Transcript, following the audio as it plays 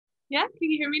Yeah,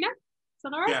 can you hear me now? Is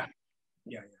that all right?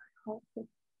 Yeah. Oh, good.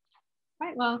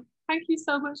 Right, well, thank you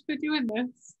so much for doing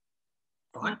this.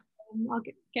 Fine. I'll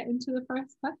get into the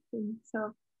first question.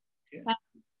 So, Yeah.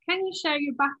 can you share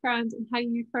your background and how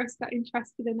you first got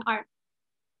interested in art?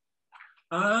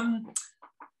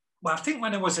 Well, I think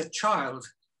when I was a child,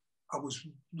 I was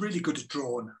really good at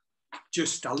drawing.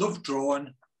 I loved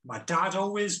drawing. My dad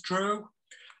always drew,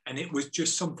 and it was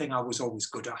just something I was always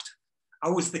good at. I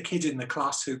was the kid in the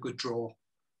class who could draw,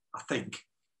 I think.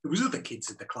 There was other kids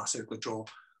in the class who could draw,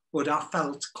 but I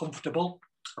felt comfortable.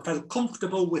 I felt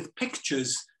comfortable with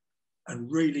pictures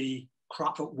and really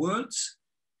crap at words.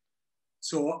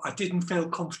 So I didn't feel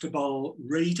comfortable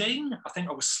reading. I think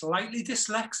I was slightly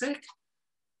dyslexic,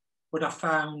 but I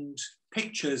found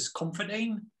pictures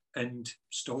comforting and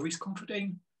stories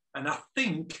comforting. And I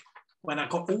think when I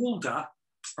got older,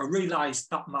 I realized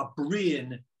that my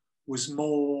brain was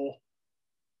more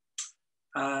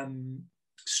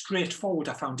straightforward.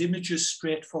 I found images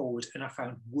straightforward and I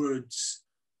found words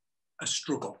a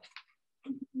struggle.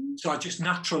 So I just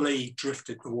naturally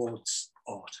drifted towards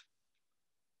art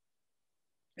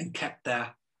and kept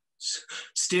there,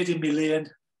 stayed in my lane,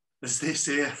 as they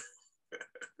say.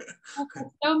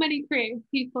 So many creative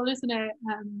people, isn't it?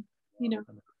 You know,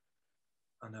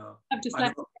 I know. have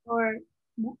dyslexia or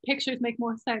pictures make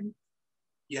more sense.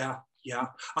 Yeah.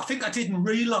 I think I didn't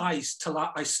realise till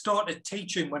I started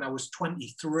teaching when I was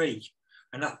 23.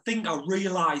 And I think I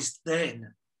realised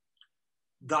then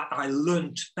that I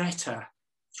learnt better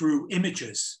through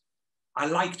images. I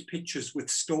liked pictures with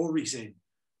stories in.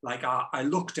 Like I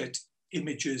looked at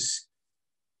images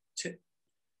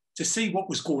to see what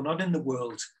was going on in the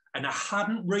world. And I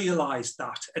hadn't realised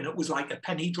that. And it was like a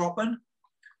penny dropping,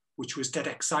 which was dead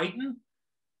exciting.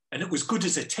 And it was good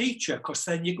as a teacher because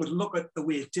then you could look at the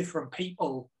way different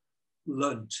people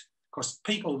learned, because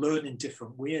people learn in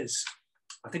different ways.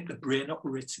 I think the brain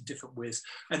operates in different ways.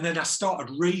 And then I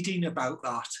started reading about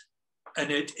that, and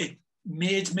it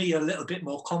made me a little bit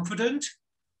more confident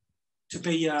to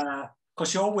be,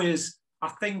 because you always, I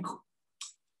think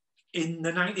in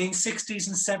the 1960s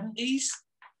and 70s,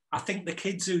 I think the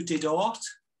kids who did art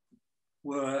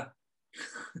were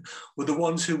the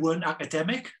ones who weren't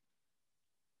academic.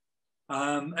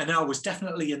 And I was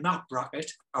definitely in that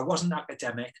bracket. I wasn't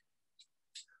academic.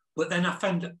 But then I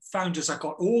found as I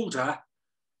got older,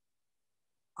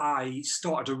 I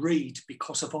started to read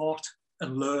because of art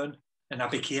and learn, and I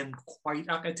became quite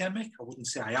academic. I wouldn't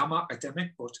say I am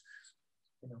academic, but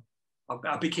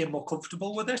I became more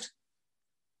comfortable with it.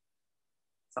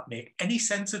 Does that make any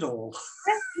sense at all?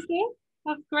 Yeah,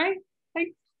 that's great.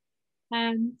 Thanks.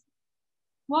 And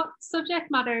what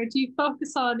subject matter do you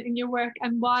focus on in your work,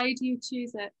 and why do you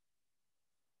choose it?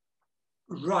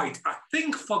 Right. I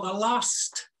think for the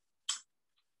last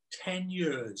 10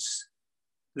 years,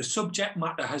 the subject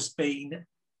matter has been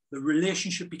the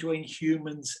relationship between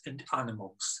humans and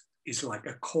animals is like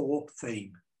a core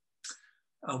theme.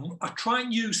 I try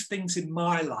and use things in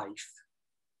my life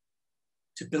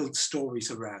to build stories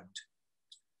around,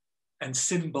 and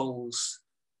symbols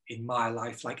in my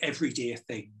life, like everyday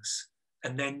things,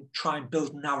 and then try and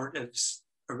build narratives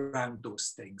around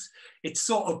those things. It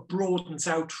sort of broadens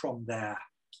out from there.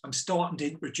 I'm starting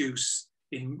to introduce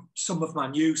in some of my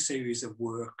new series of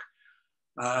work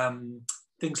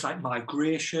things like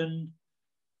migration,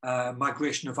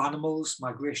 migration of animals,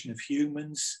 migration of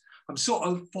humans. I'm sort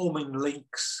of forming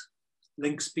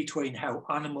links between how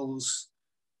animals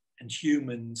and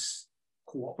humans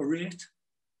cooperate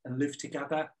and live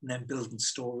together, and then building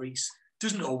stories. It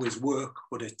doesn't always work,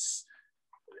 but it's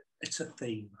a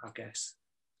theme, I guess.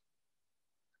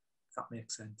 If that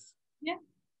makes sense. Yeah,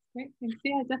 great. Thanks.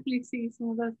 Yeah, I definitely see some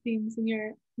of those themes in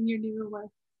your newer work.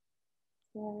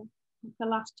 The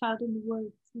last child in the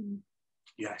woods, and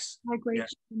yes, migration,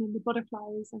 and the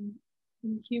butterflies, and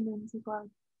humans as well.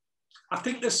 I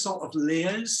think there's sort of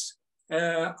layers.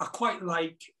 I quite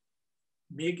like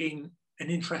making an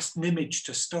interesting image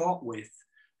to start with,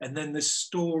 and then there's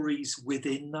stories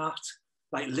within that,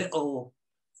 like little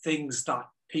things that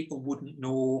people wouldn't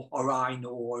know or I know,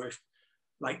 or if,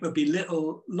 like there'll be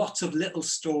lots of little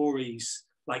stories,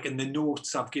 like in the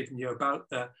notes I've given you about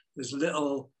there's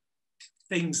little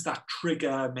things that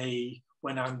trigger me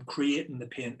when I'm creating the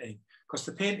painting, because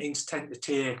the paintings tend to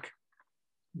take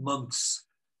months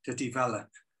to develop,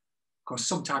 because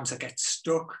sometimes I get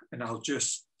stuck and I'll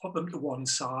just put them to one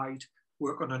side,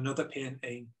 work on another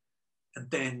painting, and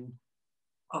then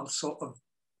I'll sort of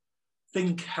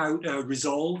think how to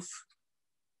resolve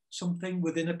something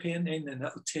within a painting, and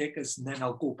that'll take us, and then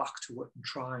I'll go back to it and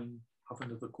try and have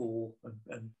another go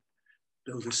and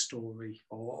build a story,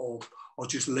 or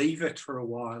just leave it for a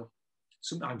while.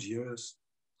 sometimes years.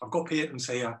 I've got paintings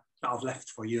here that I've left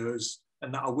for years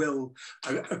and that I will.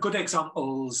 A good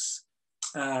example's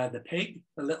the pig,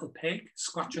 the little pig,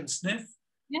 Scratch and Sniff.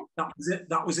 Yeah. That was it.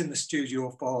 That was in the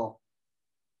studio for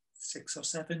 6 or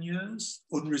 7 years,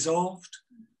 unresolved.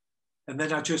 And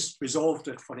then I just resolved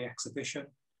it for the exhibition.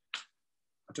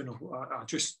 I don't know, I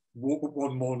just woke up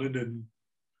one morning and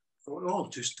thought, oh, I'll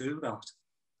just do that.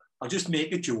 I'll just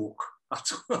make a joke.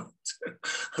 That's what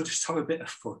I'll just have a bit of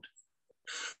fun.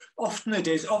 Often it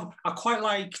is. I quite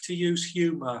like to use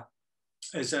humour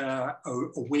as a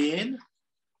way in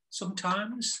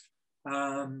sometimes.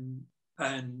 And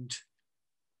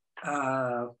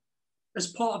as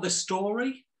part of the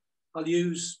story, I'll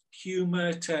use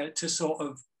humour to sort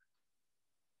of,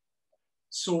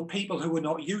 so people who are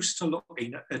not used to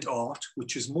looking at art,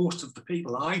 which is most of the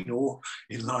people I know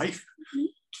in life,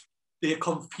 they're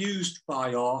confused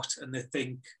by art and they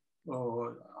think,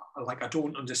 oh, like I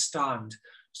don't understand.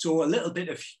 So a little bit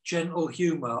of gentle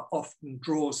humour often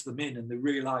draws them in and they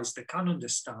realise they can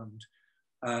understand.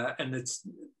 And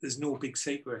there's no big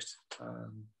secret.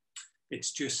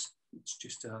 It's just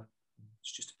a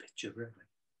picture, really.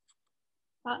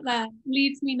 That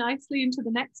leads me nicely into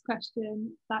the next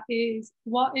question. That is,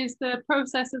 what is the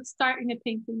process of starting a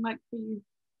painting like for you?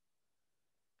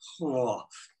 Oh,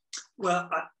 well,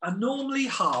 I normally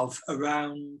have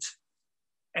around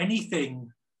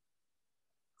anything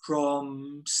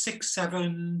from 6,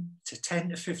 7 to 10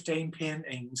 to 15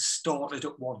 paintings started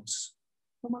at once.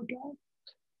 Oh my God,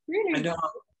 really? And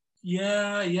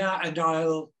and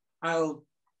I'll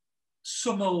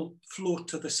some will float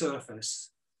to the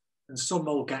surface and some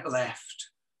will get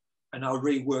left and I'll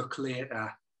rework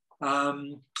later.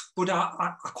 But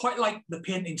I quite like the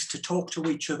paintings to talk to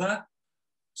each other.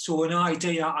 So an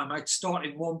idea I might start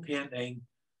in one painting,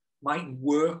 mightn't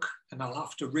work, and I'll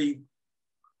have to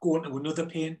go into another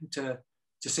painting to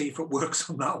see if it works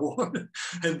on that one.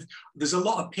 And there's a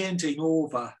lot of painting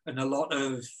over and a lot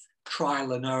of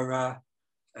trial and error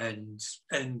and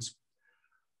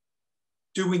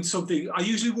doing something. I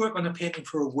usually work on a painting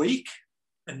for a week,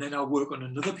 and then I'll work on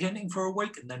another painting for a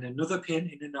week, and then another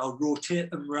painting, and I'll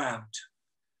rotate them round.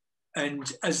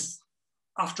 And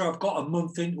after I've got a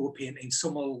month into a painting,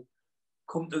 some will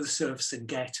come to the surface and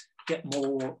get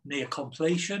more near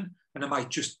completion, and I might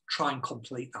just try and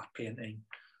complete that painting.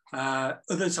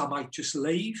 Others I might just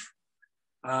leave.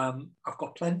 I've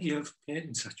got plenty of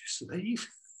paintings I just leave.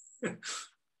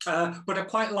 But I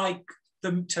quite like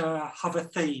them to have a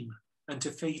theme and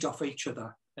to feed off each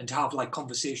other and to have like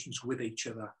conversations with each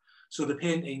other. So the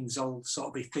paintings will sort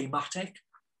of be thematic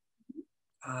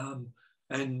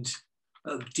and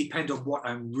depend on what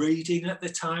I'm reading at the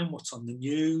time, what's on the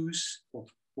news, what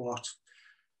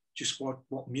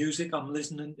music I'm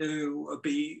listening to.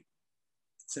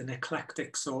 It's an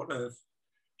eclectic sort of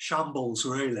shambles,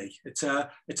 really. It's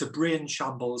a brain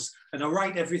shambles, and I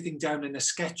write everything down in a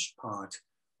sketch pad,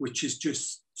 which is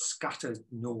just scattered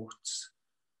notes.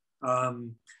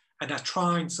 And I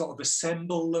try and sort of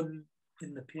assemble them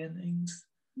in the paintings.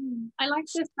 I like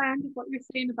the sound of what you're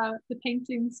saying about the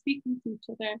paintings speaking to each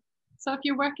other. So if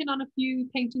you're working on a few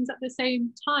paintings at the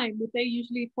same time, would they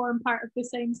usually form part of the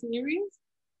same series?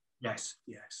 Yes.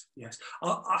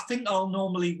 I think I'll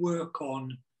normally work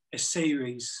on a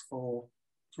series for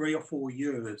 3 or 4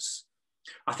 years.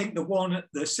 I think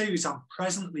the series I'm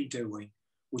presently doing,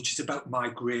 which is about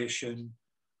migration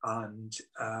and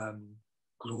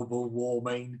global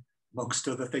warming, amongst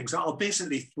other things, I'll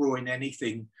basically throw in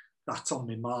anything that's on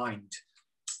my mind.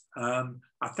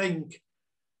 I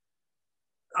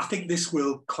think this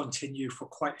will continue for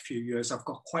quite a few years. I've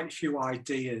got quite a few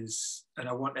ideas and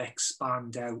I want to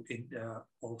expand out into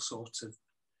all sorts of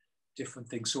different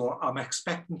things. So I'm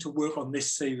expecting to work on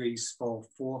this series for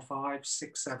 4, 5,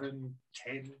 6, 7,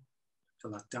 10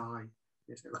 till I die.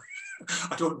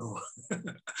 I don't know.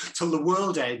 Till the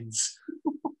world ends.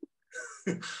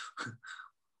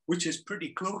 Which is pretty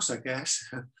close, I guess.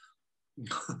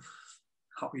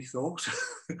 Happy thought.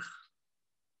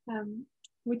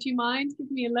 Would you mind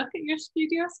giving me a look at your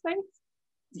studio space?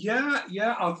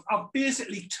 Yeah. I've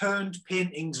basically turned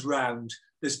paintings round.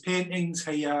 There's paintings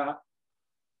here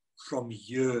from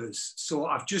years, so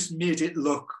I've just made it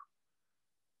look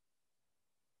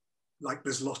like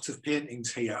there's lots of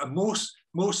paintings here. And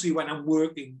mostly when I'm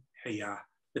working here,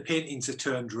 the paintings are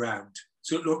turned round,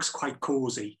 so it looks quite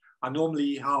cosy. I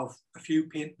normally have a few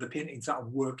the paintings that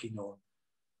I'm working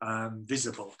on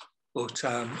visible, but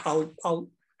I'll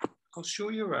show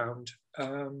you around.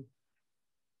 I'll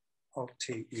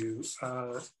take you.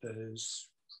 There's.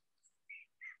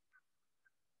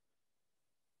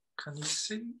 Can you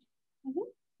see?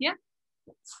 Yeah.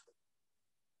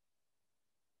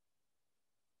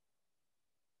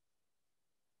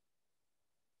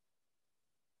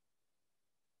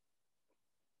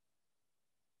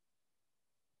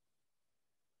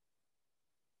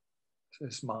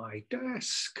 This is my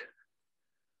desk.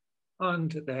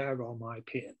 And there are my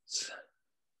paints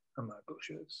and my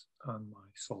brushes and my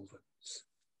solvents.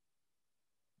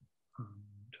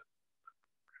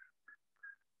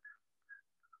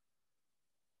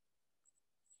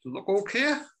 And look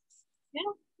okay?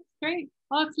 Yeah, that's great.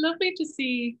 Oh, it's lovely to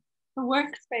see a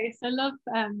workspace. I love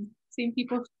seeing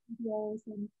people's videos.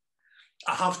 And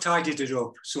I have tidied it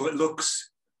up so it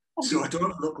looks, so I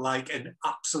don't look like an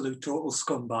absolute total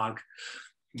scumbag.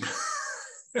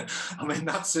 I mean,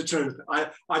 that's the truth. I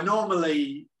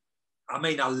normally, I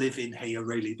mean, I live in here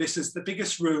really. This is the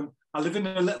biggest room. I live in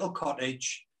a little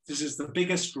cottage. This is the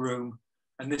biggest room.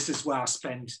 And this is where I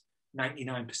spend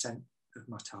 99% of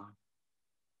my time.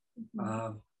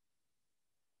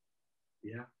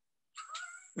 Yeah.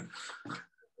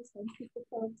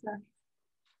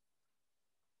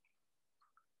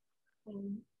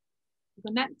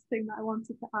 The next thing that I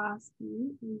wanted to ask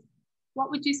you is,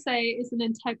 what would you say is an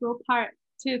integral part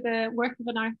to the work of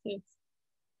an artist?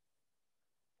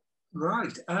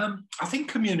 Right. I think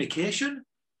communication.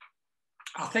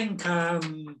 I think,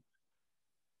 well,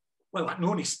 I can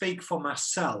only speak for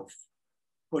myself,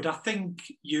 but I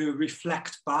think you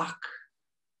reflect back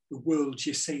the world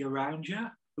you see around you,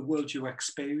 the world you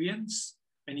experience,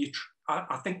 and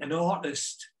I think an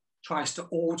artist tries to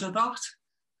order that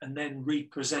and then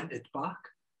represent it back.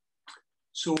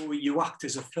 So you act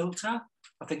as a filter.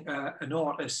 I think an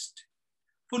artist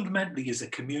fundamentally is a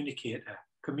communicator,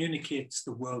 communicates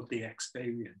the world they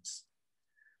experience.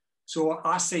 So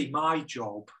I see my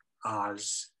job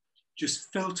as just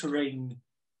filtering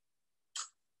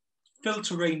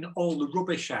all the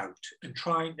rubbish out and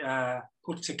trying to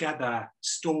put together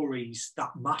stories that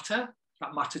matter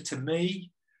to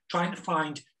me, trying to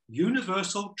find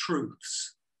universal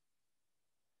truths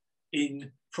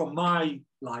from my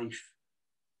life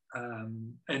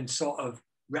and sort of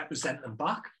represent them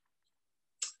back.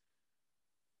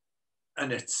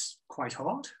 And it's quite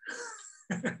hard.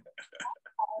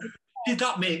 Did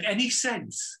that make any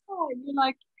sense? Oh, you're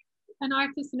like an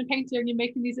artist and a painter and you're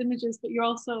making these images, but you're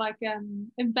also like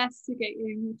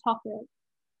investigating the topic.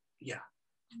 Yeah.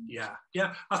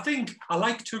 I think I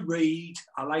like to read.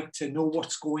 I like to know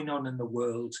what's going on in the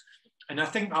world. And I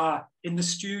think in the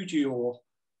studio,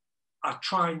 I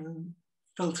try and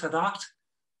filter that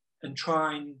and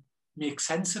try and make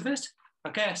sense of it. I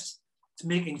guess it's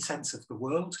making sense of the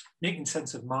world, making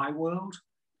sense of my world,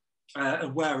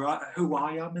 and who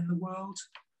I am in the world.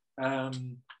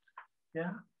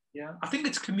 Yeah. I think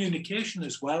it's communication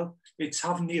as well. It's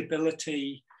having the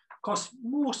ability, because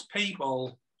most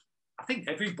people, I think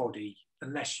everybody,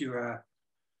 unless you're a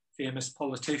famous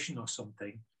politician or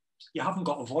something, you haven't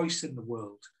got a voice in the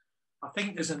world. I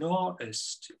think as an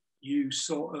artist, you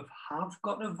sort of have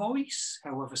got a voice,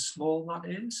 however small that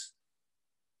is,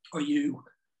 or you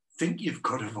think you've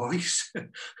got a voice.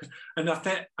 and I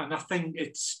think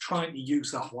it's trying to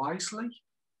use that wisely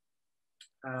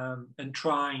and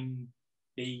try and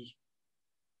be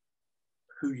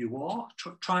who you are,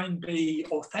 try and be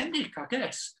authentic, I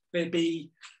guess.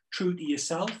 Be true to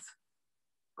yourself.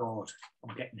 God,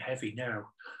 I'm getting heavy now.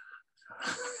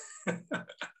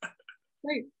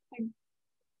 Great, thanks.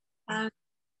 And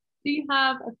do you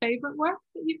have a favourite work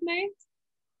that you've made?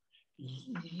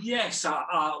 Yes,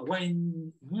 I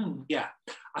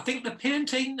think the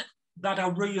painting that I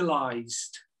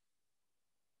realised,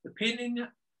 the painting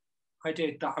I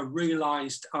did that I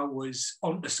realised I was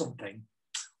onto something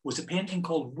was a painting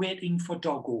called Waiting for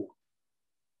Doggo.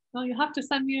 Well, you have to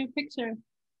send me a picture.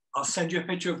 I'll send you a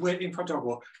picture of Waiting for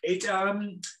Doggo. It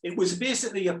was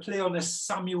basically a play on a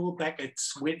Samuel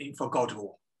Beckett's Waiting for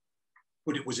Godot,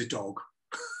 but it was a dog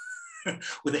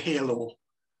with a halo.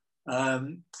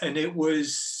 And it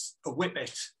was a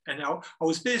whippet. And I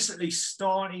was basically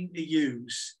starting to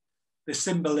use the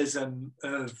symbolism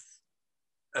of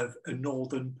a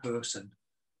northern person,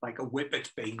 like a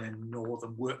whippet being a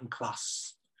northern working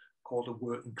class, called a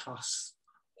working class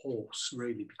horse,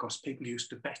 really, because people used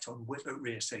to bet on whippet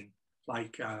racing,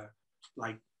 like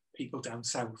people down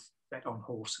south bet on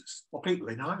horses, or people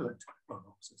in Ireland on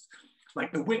horses.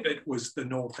 Like the whippet was the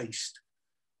northeast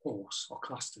horse, or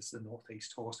classed as the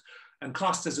northeast horse, and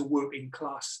classed as a working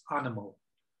class animal.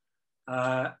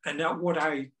 And now what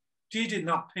I did in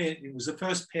that painting was the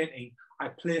first painting I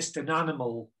placed an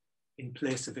animal in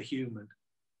place of a human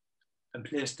and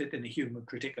placed it in a human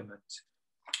predicament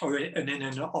or in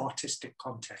an artistic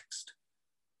context,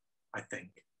 I think.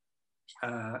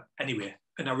 Anyway,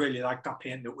 and I really liked that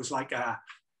painting. It was like a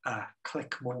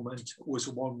click moment. It was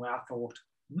one where I thought,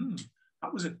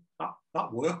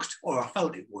 that worked, or I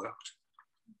felt it worked.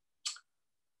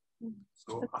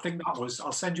 So I think that was,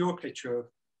 I'll send you a picture of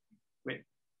Wait.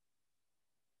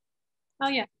 Oh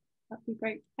yeah, that'd be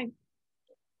great. Thanks.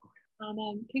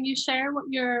 And can you share what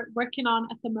you're working on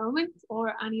at the moment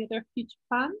or any other future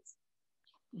plans?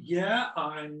 Yeah,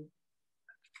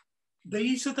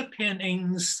 these are the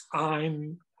paintings I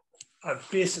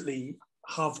basically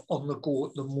have on the go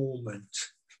at the moment.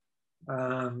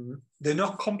 They're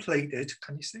not completed.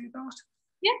 Can you see that?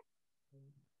 Yeah.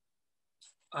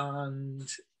 And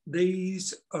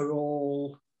these are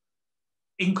all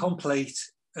incomplete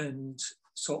and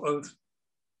sort of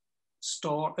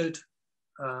started,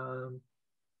 and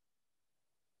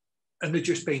they're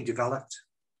just being developed.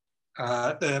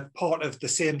 They're part of the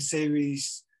same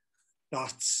series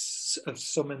that's of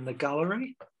some in the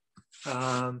gallery.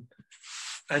 And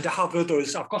I have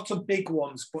others. I've got some big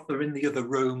ones, but they're in the other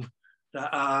room.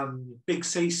 Big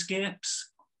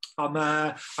seascapes.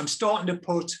 I'm starting to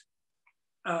put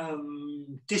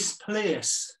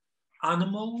displace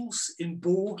animals in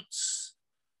boats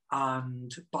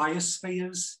and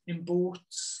biospheres in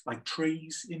boats, like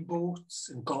trees in boats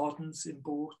and gardens in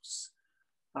boats.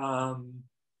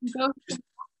 Goats in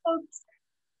bathtubs.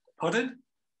 Pardon?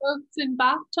 Goats in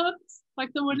bathtubs,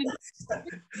 like the one in.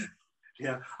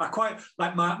 Yeah, I quite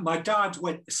like my dad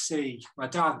went to sea. My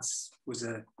dad was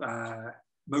a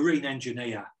marine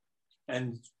engineer,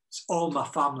 and all my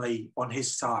family on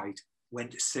his side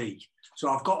went to sea. So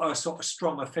I've got a sort of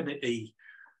strong affinity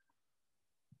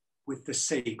with the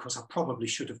sea, because I probably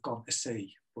should have gone to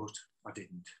sea, but I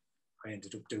didn't. I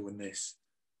ended up doing this.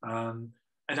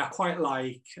 And I quite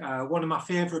like, one of my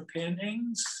favourite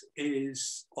paintings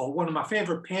is, or one of my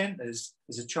favourite painters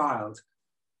as a child,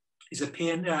 is a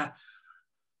painter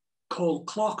called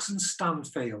Clarkson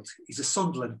Stanfield. He's a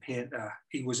Sunderland painter.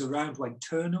 He was around when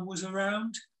Turner was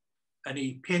around, and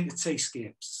he painted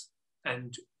seascapes.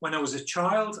 And when I was a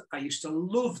child, I used to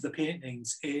love the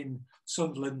paintings in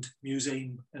Sunderland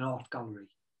Museum and Art Gallery.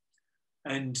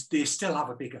 And they still have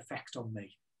a big effect on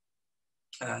me.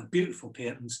 Beautiful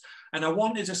paintings. And I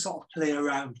wanted to sort of play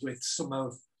around with some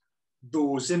of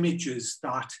those images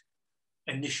that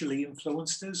initially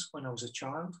influenced us when I was a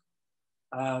child,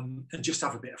 and just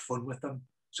have a bit of fun with them.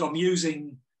 So I'm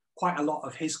using quite a lot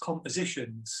of his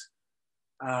compositions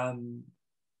to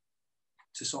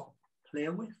sort of play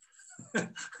with.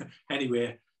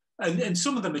 Anyway, and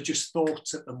some of them are just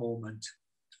thoughts at the moment.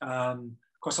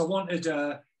 Because I wanted,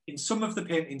 in some of the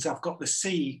paintings, I've got the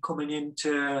sea coming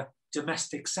into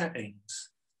domestic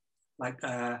settings, like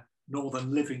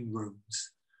northern living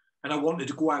rooms. And I wanted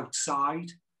to go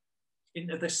outside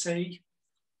into the sea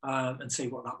and see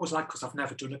what that was like, because I've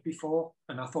never done it before.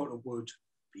 And I thought it would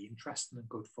be interesting and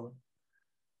good fun.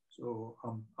 So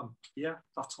yeah,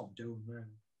 that's what I'm doing really.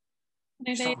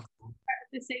 Are they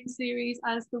the same series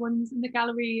as the ones in the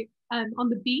gallery on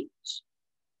the beach?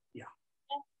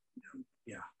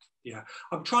 Yeah.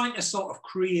 I'm trying to sort of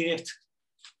create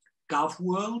Gav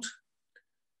world,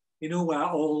 you know, where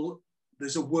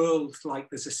there's a world, like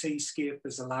there's a seascape,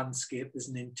 there's a landscape, there's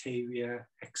an interior,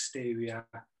 exterior.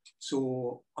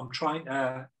 So I'm trying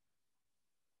to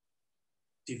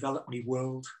develop my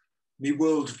world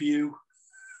view,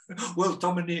 world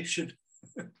domination.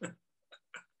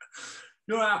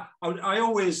 You know, I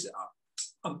always,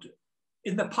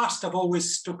 in the past, I've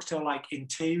always stuck to like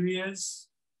interiors.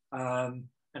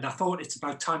 And I thought it's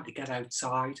about time to get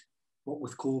outside, what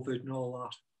with COVID and all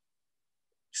that.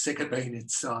 Sick of being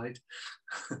inside.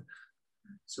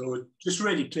 So just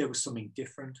really play with something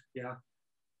different, yeah.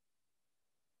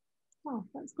 Oh,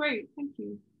 that's great, thank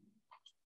you.